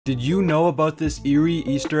Did you know about this eerie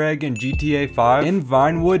Easter egg in GTA 5? In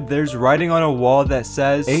Vinewood, there's writing on a wall that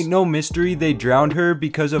says, "Ain't no mystery they drowned her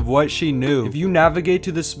because of what she knew." If you navigate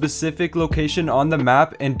to the specific location on the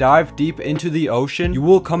map and dive deep into the ocean, you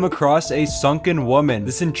will come across a sunken woman.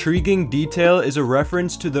 This intriguing detail is a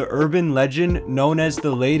reference to the urban legend known as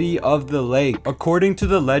the Lady of the Lake. According to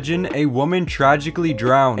the legend, a woman tragically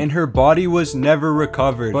drowned, and her body was never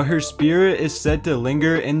recovered, but her spirit is said to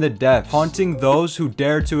linger in the depths, haunting those who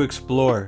dare to explore.